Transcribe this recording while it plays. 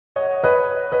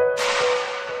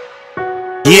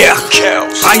Yeah,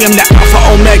 I am the Alpha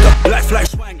Omega. Black flag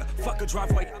swanger. Fuck a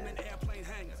driveway, I'm in airplane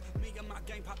hangers. Me and my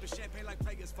gang popping champagne like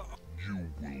Vegas for.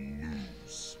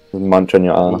 Munch on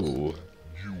your ass. Ooh.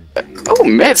 Oh,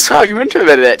 Matt, so you into a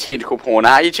bit of that tentacle porn,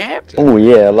 are you, champ? Oh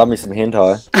yeah, love me some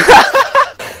hentai.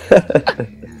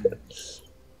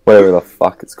 Whatever the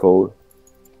fuck it's called.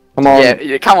 Come on.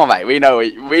 Yeah, come on, mate. We know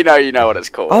you know what it's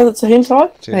called. Oh, it's a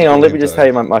hentai? Hang on, let me just tell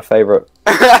you my favourite.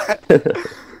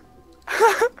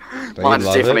 Mine's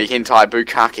love definitely it? hentai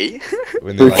bukkake.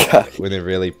 When they're like, Bukkake. Oh when they're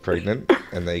really pregnant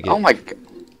and they get Oh my.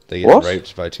 they get What?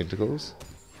 raped by tentacles.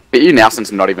 But you,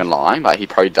 Nelson's not even lying. Like, he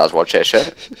probably does watch that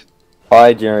shit.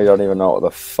 I generally don't even know what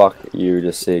the fuck you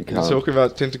just said, You're cunt. talking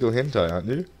about tentacle hentai, aren't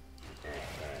you?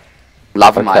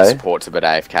 Love and my Okay. support's a bit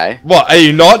AFK. What? Are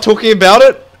you not talking about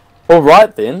it?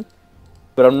 Alright then.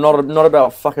 But I'm not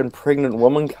about fucking pregnant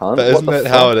woman, cunt. But isn't that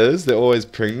how it is? They're always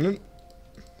pregnant.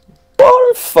 I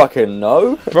don't fucking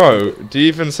know. Bro, do you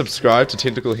even subscribe to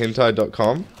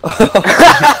tentaclehentai.com?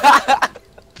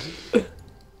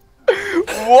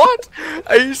 What?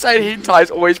 Are you saying hentai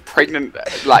is always pregnant,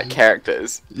 like,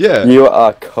 characters? Yeah, You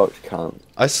are cooked, cunt.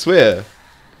 I swear.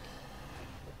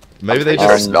 Maybe they I'm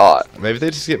sure it's just not. maybe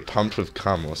they just get pumped with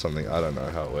cum or something. I don't know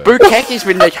how it works. Bukkake's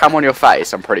when they come on your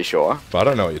face, I'm pretty sure. But I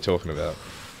don't know what you're talking about.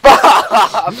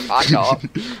 Fuck off.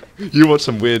 You watch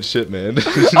some weird shit, man.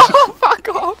 Oh, fuck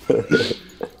off.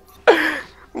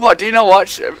 What, do you not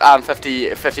watch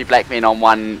 50 black men on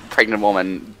one pregnant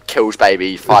woman kills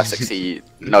baby 560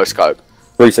 no scope?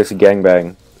 360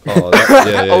 gangbang. Oh,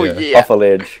 yeah, Oh, yeah. yeah. Off a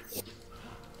ledge.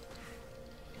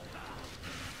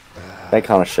 That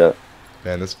kind of shit.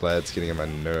 Man, this Vlad's getting on my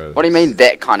nerves. What do you mean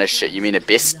that kind of shit? You mean the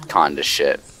best kind of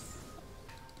shit?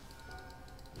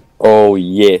 Oh,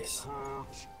 yes.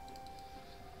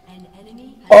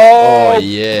 Oh, Oh,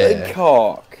 yeah. big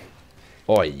cock.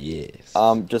 Oh, yes.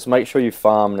 Just make sure you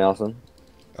farm, Nelson.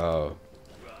 Oh,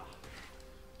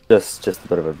 Just a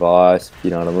bit of advice, if you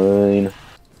know what I mean.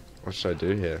 what should I do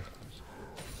here?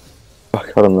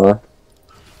 Fuck, I don't know.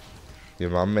 Your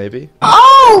mum, maybe?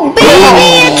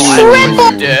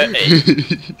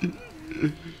 Dirty.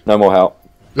 No more help.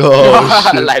 Oh,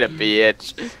 shit. Later,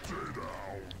 bitch.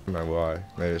 I don't know why.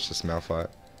 Maybe it's just Malphite.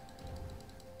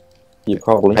 You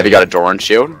probably. Have you got a Doran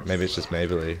shield? Maybe it's just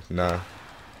Maybelline. Nah,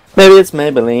 Maybe it's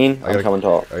Maybelline. I I'm gotta- coming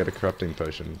top. I got a corrupting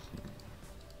potion.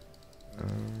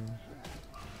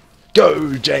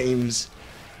 Go, James!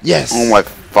 Yes! Oh my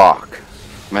fuck.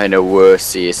 Man, the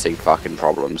worst CSing fucking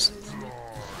problems.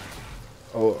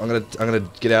 Oh, I'm gonna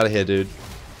get out of here, dude.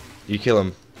 You kill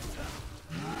him.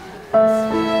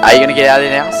 Are you gonna get out of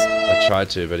there now? I tried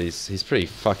to, but he's pretty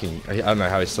fucking. I don't know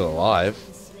how he's still alive.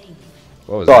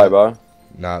 What was Sorry, that? bro.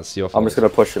 Nah, it's your fault. I'm just gonna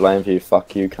push your lane for you.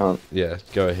 Fuck you, cunt. Yeah,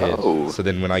 go ahead. Oh. So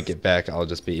then when I get back, I'll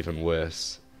just be even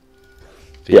worse.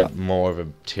 Be Yeah. more of a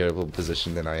terrible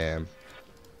position than I am.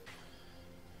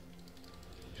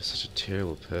 You're such a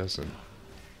terrible person.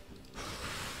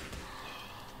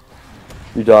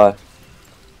 You die.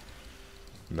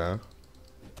 No?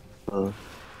 Uh.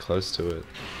 Close to it.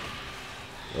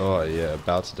 Oh yeah,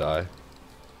 about to die.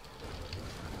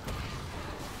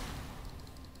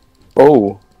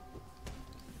 Oh.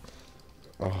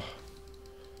 Oh.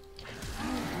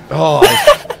 Oh,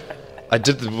 I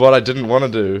did what I didn't want to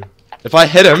do. If I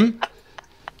hit him,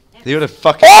 he would have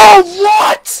fucking. Oh,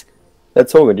 what?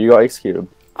 That's all good. You got executed.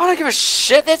 I don't give a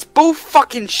shit. That's bull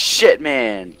fucking shit,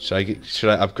 man. Should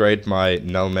I upgrade my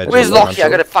null magic? Where's Lockie? I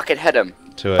mantle gotta fucking hit him.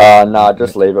 to a Nah,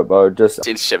 just leave it, bro. Just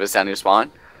Sends shivers down your spine.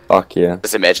 fuck yeah.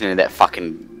 Just imagining that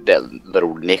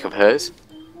little neck of hers.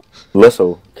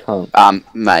 Little cunt.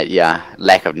 Mate, yeah,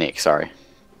 lack of neck. Sorry.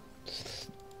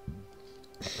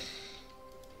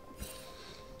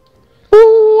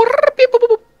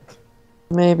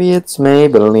 Maybe it's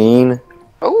Maybelline.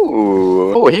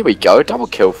 Oh, here we go. Double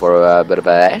kill for a bit of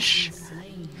a Ash.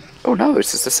 Oh no,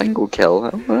 it's just a single kill.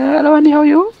 Hello, Andy, how are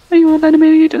you? Are you letting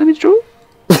me through?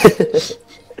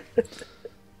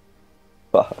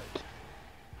 Fuck.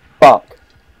 Fuck.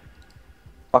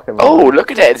 Fucking. Oh,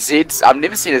 look at that Zeds. I've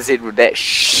never seen a Zed with that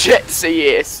shit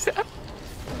CS.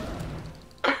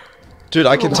 Dude,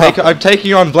 I can take. I'm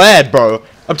taking on Vlad, bro.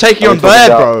 I'm taking Are on we talking Vlad,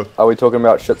 about- bro. Are we talking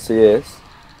about shit CS?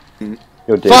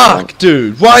 You're dead. Fuck,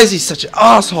 dude. Why is he such an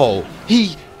asshole?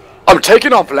 I'm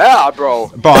taking off loud, bro.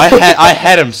 Bro, I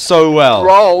had him so well.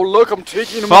 Bro, look, I'm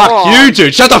taking him Fuck on. you,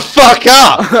 dude. Shut the fuck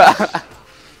up.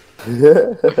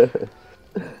 cunt.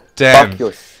 Damn. Fuck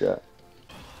your shit.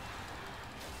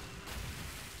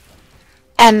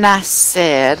 And I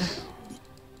said,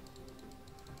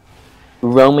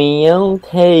 Romeo,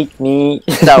 take me.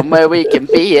 Somewhere we can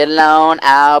be alone.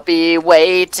 I'll be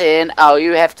waiting. All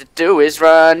you have to do is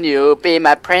run. You'll be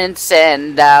my prince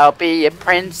and I'll be your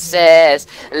princess.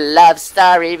 Love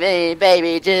story,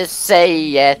 baby, just say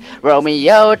it.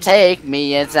 Romeo, take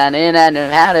me. It's something I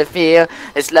know how to feel.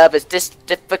 This love is just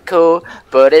difficult,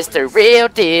 but it's the real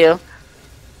deal.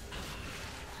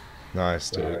 Nice,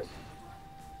 dude.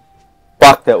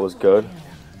 Fuck, that was good.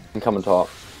 I'm coming top.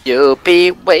 You'll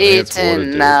be think it's water,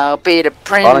 waiting, dude. I'll be the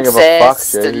don't give a fuck,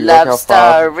 princess. dude. The You look how love fast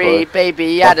I story, play.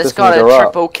 baby. I Fuck just this got a nigga up.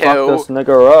 triple kill. Fuck this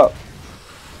nigga up.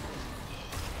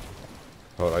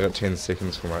 Hold on, I got 10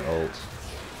 seconds for my ult.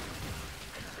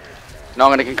 No,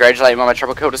 I'm gonna congratulate him on my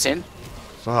triple kill to send.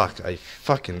 Fuck, I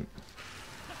fucking...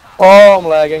 Oh, I'm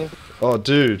lagging. Oh,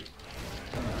 dude.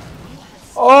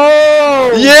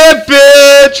 Oh! Yeah,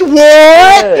 bitch!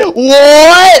 What?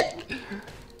 What?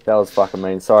 That was fucking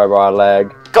mean. Sorry, bro, I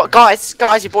lagged. Guys,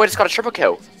 your boy just got a triple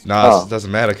kill. Nah, Oh. it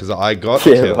doesn't matter because I got the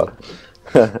Yeah, kill.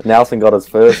 but Nelson got his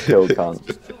first kill, cunt.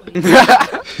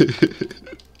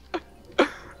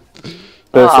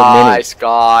 First of many. Nice,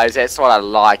 guys. That's what I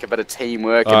like. A bit of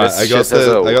teamwork and Alright, this I got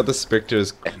shizzle. the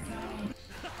Spectres.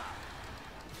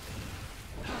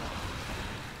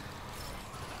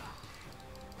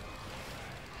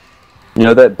 You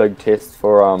know that big test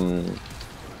for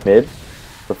med?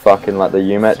 The fucking like the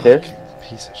UMAT test?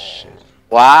 Piece of shit.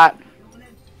 What?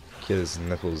 Get his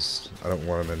nipples. I don't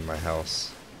want him in my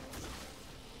house.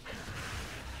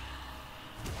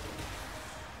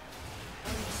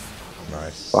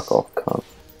 Nice. Fuck off, cunt.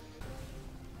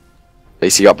 At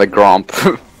least he got big gromp.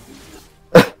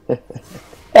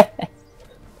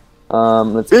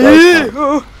 Let's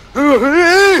go.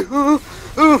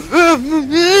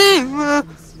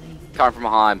 Coming from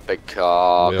behind, big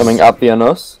cock. Yeah. Coming up the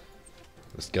anus.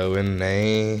 Let's go in,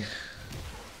 nay.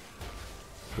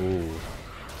 Ooh.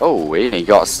 Oh, he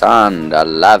got stunned. I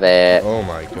love it. Oh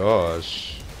my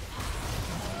gosh.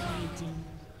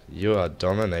 You are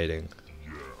dominating.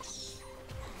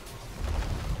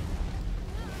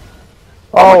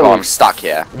 Oh my god, Holy I'm stuck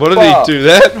here. What did Fuck. he do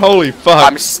that? Holy fuck.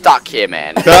 I'm stuck here,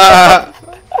 man.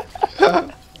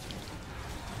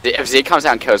 If Zed comes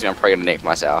out and kills me, I'm probably gonna neck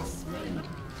myself.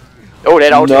 Oh,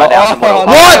 that ultimate No. now. Oh,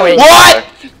 There we what?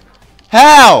 go.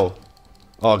 How?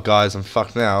 Oh, guys, I'm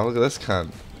fucked now. Look at this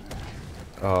cunt.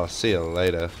 Oh, see you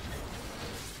later.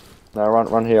 No,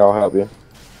 run here, I'll help you.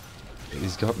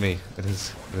 He's got me in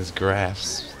his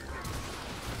graphs.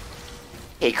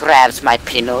 He grabs my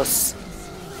penis.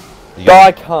 You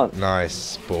Die, got- cunt.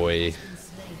 Nice, boy.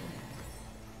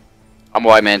 I'm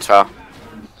white Mantra.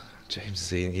 James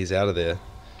Z, he's out of there.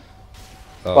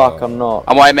 Oh. Fuck, I'm not.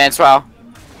 I'm white Mantra.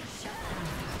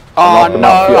 Oh I'm no,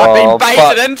 not- I've been oh, baited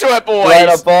fuck. into it,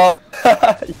 Later, boys. Bob.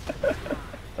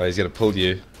 Oh, he's gonna pull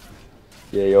you.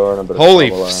 Yeah, you're in a bit Holy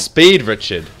of trouble, speed,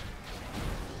 Richard.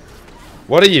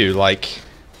 What are you, like...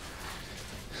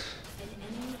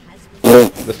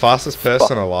 the fastest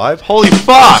person alive? Holy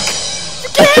fuck!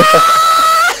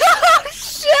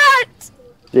 Shit!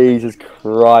 Jesus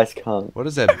Christ, cunt. What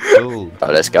is that build?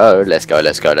 Oh, let's go, let's go,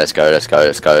 let's go, let's go, let's go,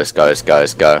 let's go, let's go, let's go,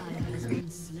 let's go.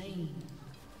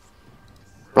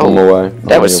 On my way.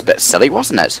 That was a bit silly,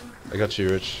 wasn't it? I got you,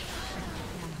 Rich.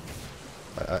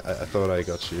 I thought I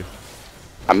got you.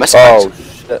 I missed Oh, it.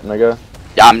 shit, nigga.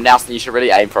 Yeah, Nelson, you should really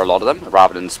aim for a lot of them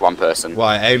rather than just one person.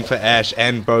 Why, aim for Ash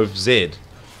and both Zed.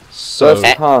 So,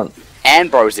 This cunt. And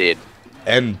Bro Zed.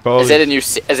 and both... Is that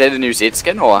a new Zed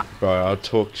skin or? Bro, I'll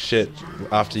talk shit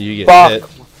after you get Fuck. hit.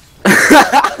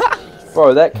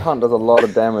 Bro, that cunt does a lot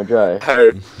of damage, eh?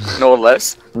 Who?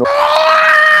 Nautilus.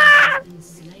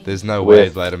 There's no way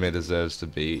With- Vladimir deserves to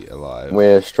be alive.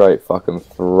 We're straight fucking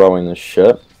throwing this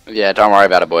shit. Yeah, don't worry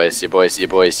about it, boys. Your boys.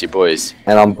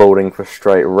 And I'm building for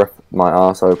straight rip my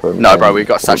ass open. No, and bro, we've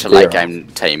got such a we'll late clear game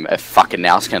team. If fucking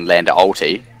Nelson can land an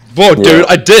ulti. Whoa, dude, Yeah.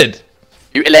 I did!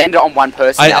 You landed on one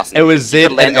person, Nelson. It was You Zed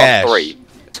could land and Ash. on three.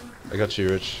 I got you,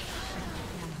 Rich.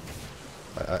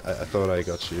 I thought I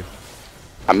got you.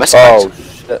 I missed Oh, it.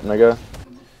 shit, nigga.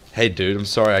 Hey, dude, I'm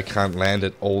sorry I can't land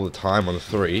it all the time on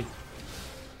 3.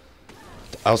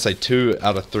 I'll say 2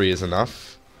 out of 3 is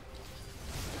enough.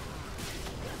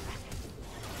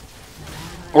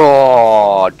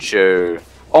 Oh, Jew.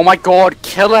 Oh my god,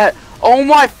 kill it. Oh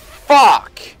my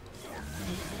fuck.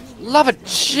 Love it,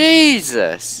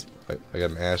 Jesus. I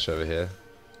got an Ash over here.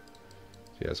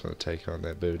 If you guys want to take on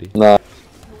that booty. No.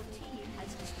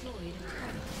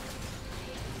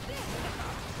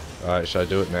 Alright, should I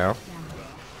do it now?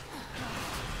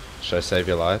 Should I save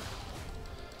your life?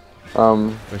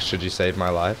 Or should you save my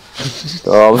life?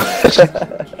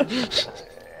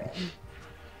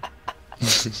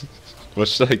 What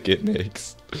should I get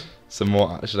next? Some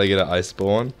more. Should I get an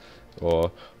Iceborne?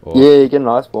 Or Yeah, you get an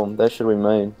Iceborne. That should be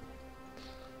mean.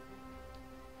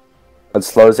 It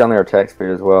slows down their attack speed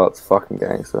as well. It's fucking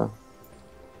gangster.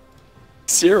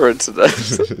 0 into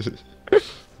this.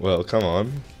 Well, come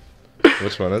on.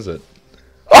 Which one is it?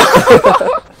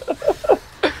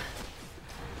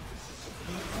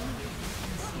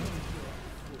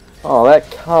 Oh, that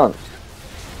cunt.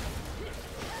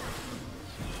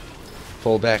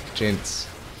 Fall back, gents.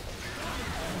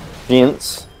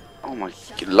 Gents. Oh my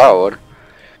lord.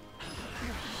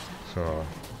 Oh.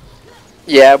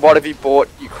 Yeah, what have you bought,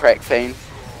 you crack fiend?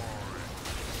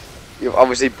 You've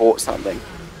obviously bought something.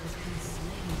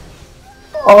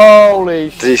 Holy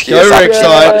shit. Go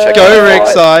Rek'Sai! Go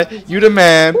Rek'Sai! You the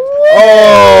man!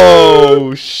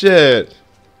 Oh shit!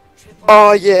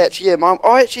 Oh yeah, actually yeah, mine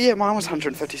was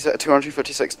 156,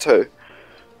 256 too.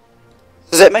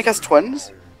 Does that make us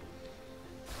twins?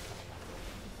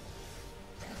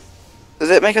 Does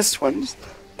that make us twins?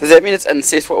 Does that mean it's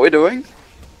incest what we're doing?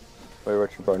 Wait,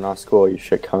 Richard, bro, nice score, you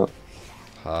shit cunt.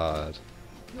 Hard.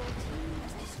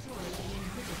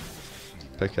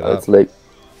 Pick it up.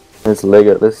 Let's leg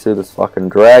it. Let's see this fucking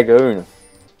dragoon.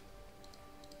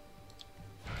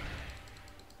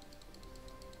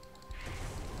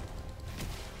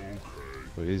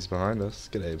 Oh, he's behind us.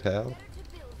 G'day, pal.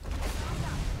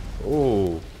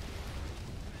 Oh.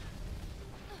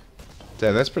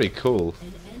 Damn, that's pretty cool.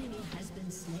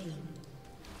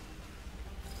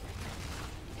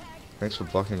 Thanks for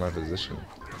blocking my position.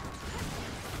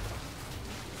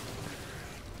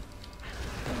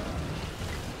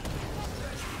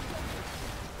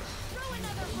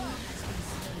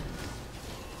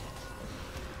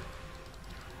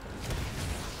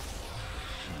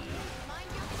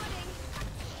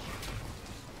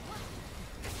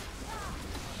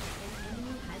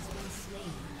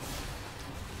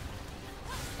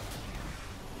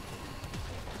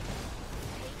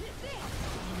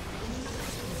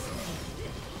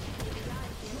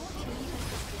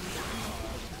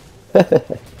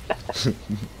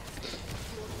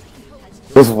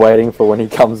 Just waiting for when he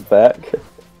comes back.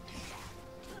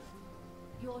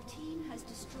 Your team has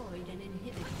destroyed an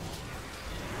inhibitor.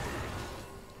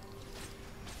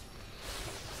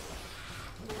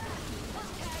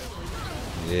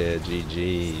 Yeah,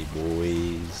 GG,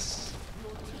 boys.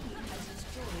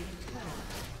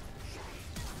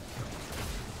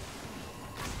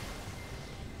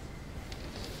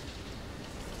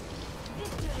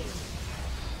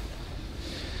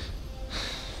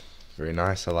 Very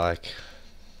nice, I like.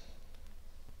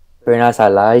 Very nice, I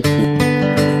like it.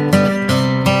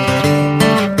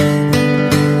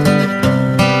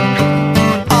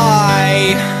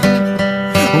 I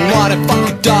wanna fuck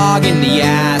a dog in the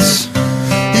ass.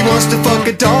 He wants to fuck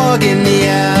a dog in the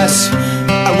ass.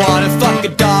 I wanna fuck a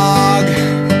dog.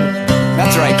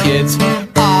 That's right, kids.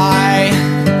 I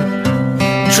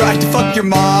tried to fuck your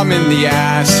mom in the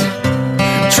ass.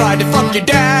 Tried to fuck your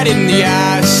dad in the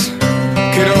ass.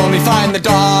 Could only find the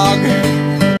dog.